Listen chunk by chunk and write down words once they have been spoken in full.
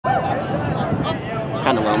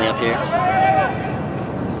Kind of lonely up here.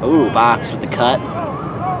 Ooh, box with the cut.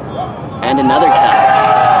 And another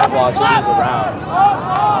cut. He's watching around.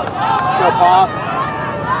 Go, Pop.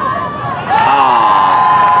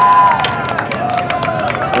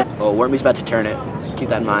 Oh, Wormy's about to turn it. Keep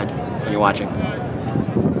that in mind when you're watching.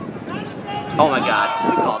 Oh my God,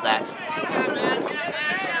 we called that.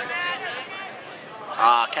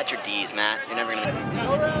 Catch your D's, Matt. You're never gonna.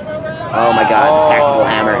 Oh my God, the tactical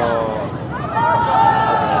hammer.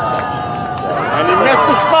 And he missed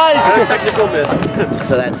the spike! And a technical miss.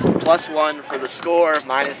 So that's +1 for the score,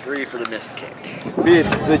 -3 for the missed kick.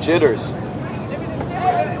 The jitters.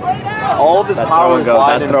 All of his power is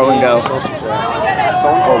lied in throw and go.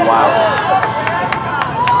 Oh wow.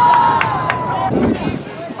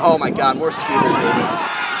 Oh my God, more scooters, David.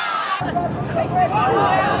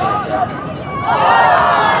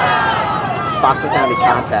 Box doesn't have any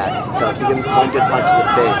contacts, so if you give him one good punch to the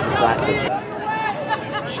face, his classic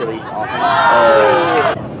chili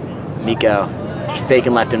offense. Nico, just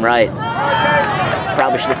faking left and right.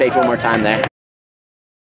 Probably should have faked one more time there.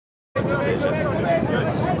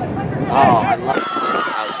 Oh, I love it.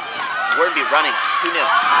 That was Wernby running. Who knew?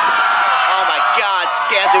 Oh my God,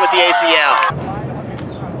 scammed it with the ACL.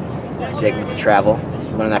 Jake with the travel.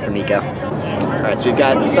 Learned that from Nico. All right, so we've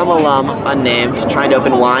got some alum, unnamed, trying to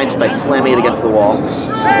open wines by slamming it against the wall.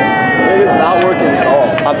 It is not working at all.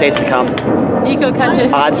 Updates to come. Nico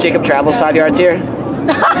catches. Odds Jacob travels 5 yards here.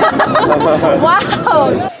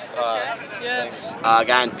 Wow. Thanks.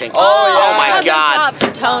 Guy in pink. Oh, yeah. Oh my God. Shots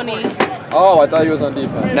for Tony. Oh, I thought he was on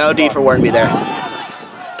defense. No D for Wernby there. Tony.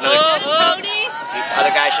 The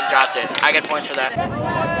other guy should have dropped it. I get points for that.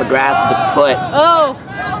 McGrath the put. Oh.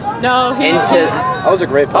 No. That was a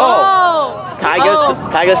great play. Oh. Ty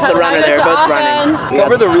goes to the runner there. Both running.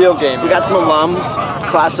 Cover the real game. We got some alums,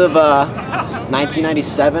 class of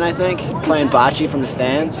 1997, I think, playing bocce from the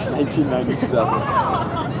stands. 1997.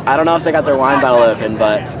 I don't know if they got their wine bottle open,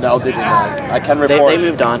 but No, they did not. I can report. they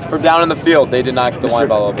moved on. From down in the field, they did not get the wine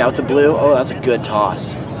bottle open. Guy with the blue. Oh, that's a good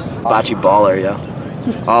toss. Bocce baller, yo.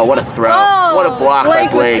 Oh, what a throw. Oh, what a block by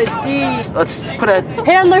Blake. With the D. Let's put a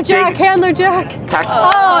Handler Jack, handler Jack.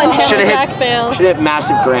 Oh, and handler Jack fails. Should hit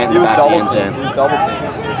massive Grant in He the was back double hands teamed. in. He was double teamed.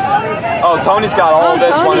 Oh, Tony's got all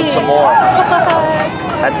this one and some more.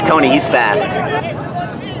 That's Tony, he's fast.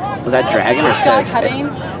 Was that Dragon or Scott Stokes? cutting. You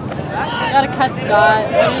gotta cut, Scott.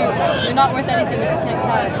 You're not worth anything if you can't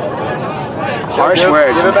cut. Harsh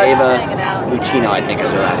words give it from back. Ava Lucino, I think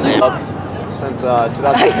is her last name. Since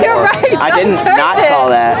 2004. You're right. I didn't not call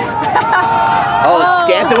that. Oh,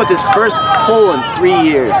 Scanton with his first pull in 3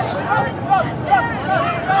 years.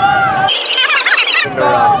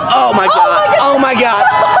 Oh my God. Oh my God.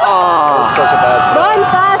 Oh. Such a bad throw. Run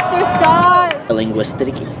faster, Scott.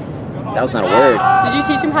 Linguistic. That was not a word. Did you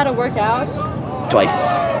teach him how to work out? Twice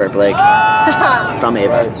for Blake. From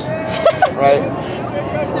Ava. Right.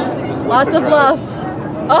 Lots of love.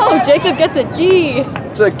 Oh, Jacob gets a G.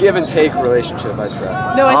 It's a give and take relationship, I'd say.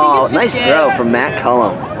 No, I think it's just nice give. throw from Matt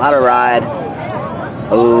Cullum. A lot of ride.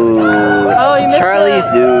 Oh, you missed Charlie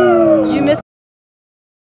Zoo. You missed.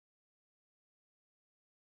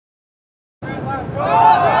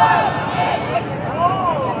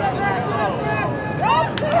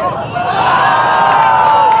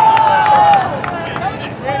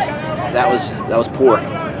 That was poor.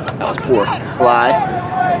 That was poor. Lie.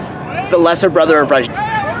 It's the lesser brother of Raj.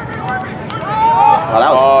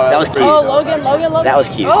 Oh, that was cute. Oh, Logan. That was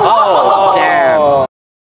cute. Oh, Damn.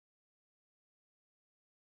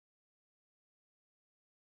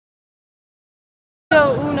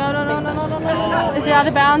 No. Is it out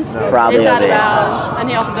of bounds? Probably It's out of over. bounds, and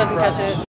he also doesn't catch it.